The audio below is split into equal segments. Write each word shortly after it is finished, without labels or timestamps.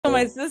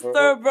my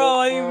sister, bro.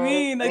 What do you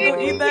mean? I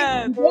don't eat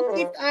that. You don't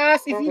eat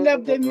ass. If you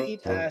love them, you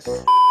eat ass.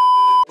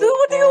 Dude,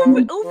 what do you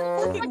mean? Oh,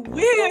 fucking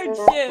weird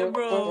shit,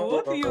 bro.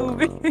 What do you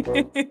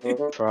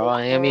mean? Bro,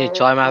 let me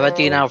join my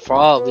party now,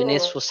 bro. We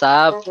need to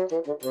sub.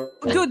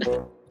 Dude,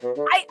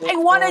 I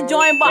want to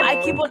join, but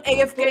I keep on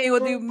AFK.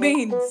 What do you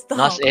mean?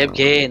 Not Stop.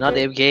 AFK, not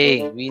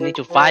AFK. We need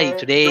to fight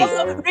today.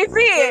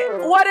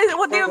 Riffy,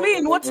 what do you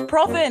mean? What's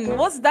profin?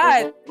 What's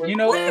that? You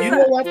know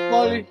what,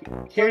 Paul?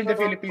 Here in the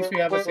Philippines, we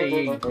have a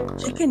saying.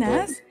 Chicken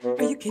ass?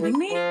 Are you kidding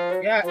me?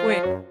 Yeah,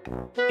 Wait.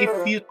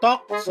 if you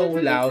talk so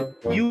loud,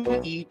 you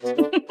eat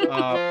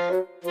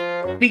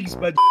pig's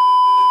butt.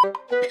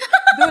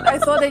 Dude, I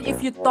thought that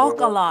if you talk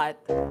a lot,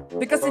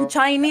 because in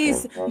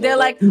Chinese they're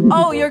like,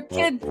 "Oh, your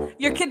kid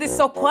is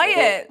so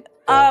quiet.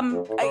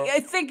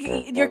 I think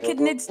your kid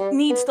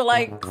needs to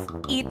like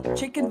eat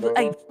chicken,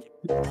 like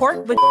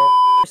pork, but or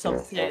some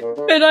shit."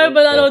 But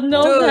I don't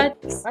know Dude, that.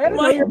 I don't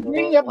know. You're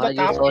bringing up Why the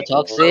you so topic.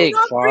 toxic,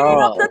 I'm not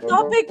bringing up bro? the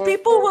topic.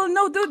 People will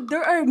know, dude.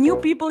 There are new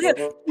people here.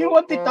 You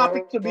want the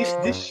topic to be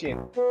this shit.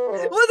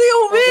 What do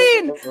you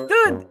mean,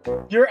 dude?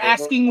 You're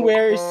asking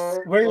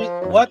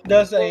what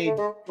does a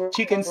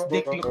chicken's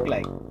dick look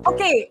like?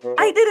 Okay,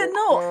 I didn't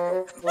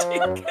know.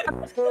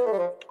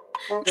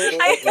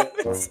 I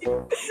haven't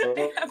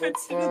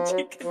seen a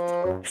chicken.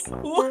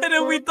 What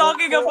are we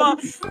talking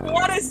about?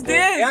 What is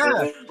this?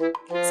 Yeah.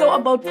 So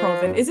about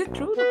Provin, is it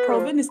true that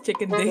Provin is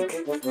chicken dick?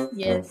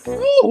 Yes.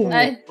 Ooh.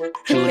 I Do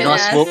chicken not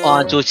ass. move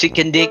on to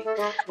chicken dick.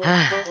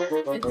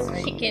 It's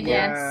chicken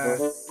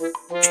ass.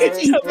 It's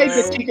inside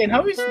the chicken.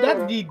 How is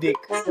that the dick?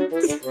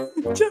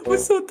 Jack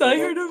was so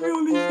tired of me,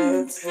 holy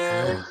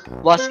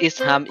shit. What is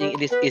ham in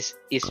English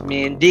is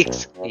mean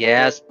dicks.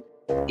 Yes.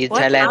 In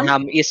What, Thailand,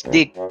 ham? ham is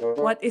dick.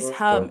 What is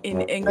ham in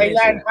English?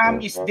 Thailand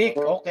ham is dick.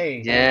 Okay.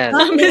 Yes.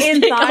 Ham is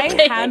in dick, Thai,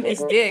 okay. ham is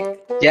dick.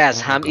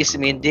 Yes, ham is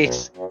mean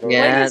dicks. What are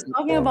Yes. you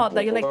talking about?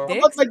 That you like How dicks?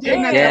 about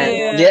vagina?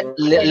 Yeah.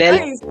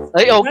 Guys,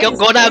 Hey, okay, guys,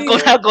 go down,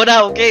 please. go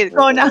down. Okay.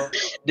 Go now.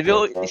 The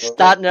video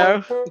start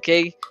now.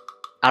 Okay.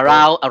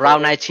 Around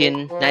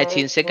 19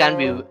 seconds,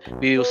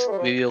 we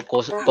will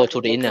go to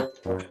the inner.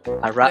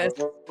 Around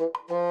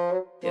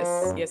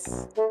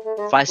Yes.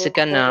 5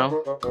 seconds now.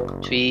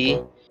 3,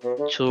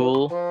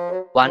 2,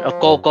 1.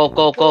 Oh,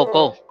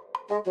 go.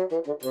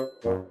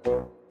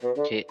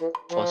 Okay.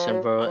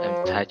 Frozen world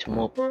and try to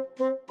move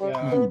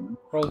Yeah.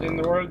 Frozen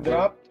the world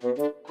drop.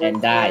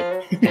 And die.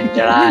 and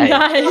dry.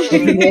 Die.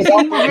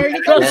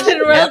 Let's Frozen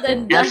world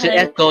and die.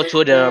 Let's go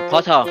to the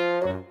portal.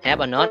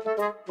 Have or not?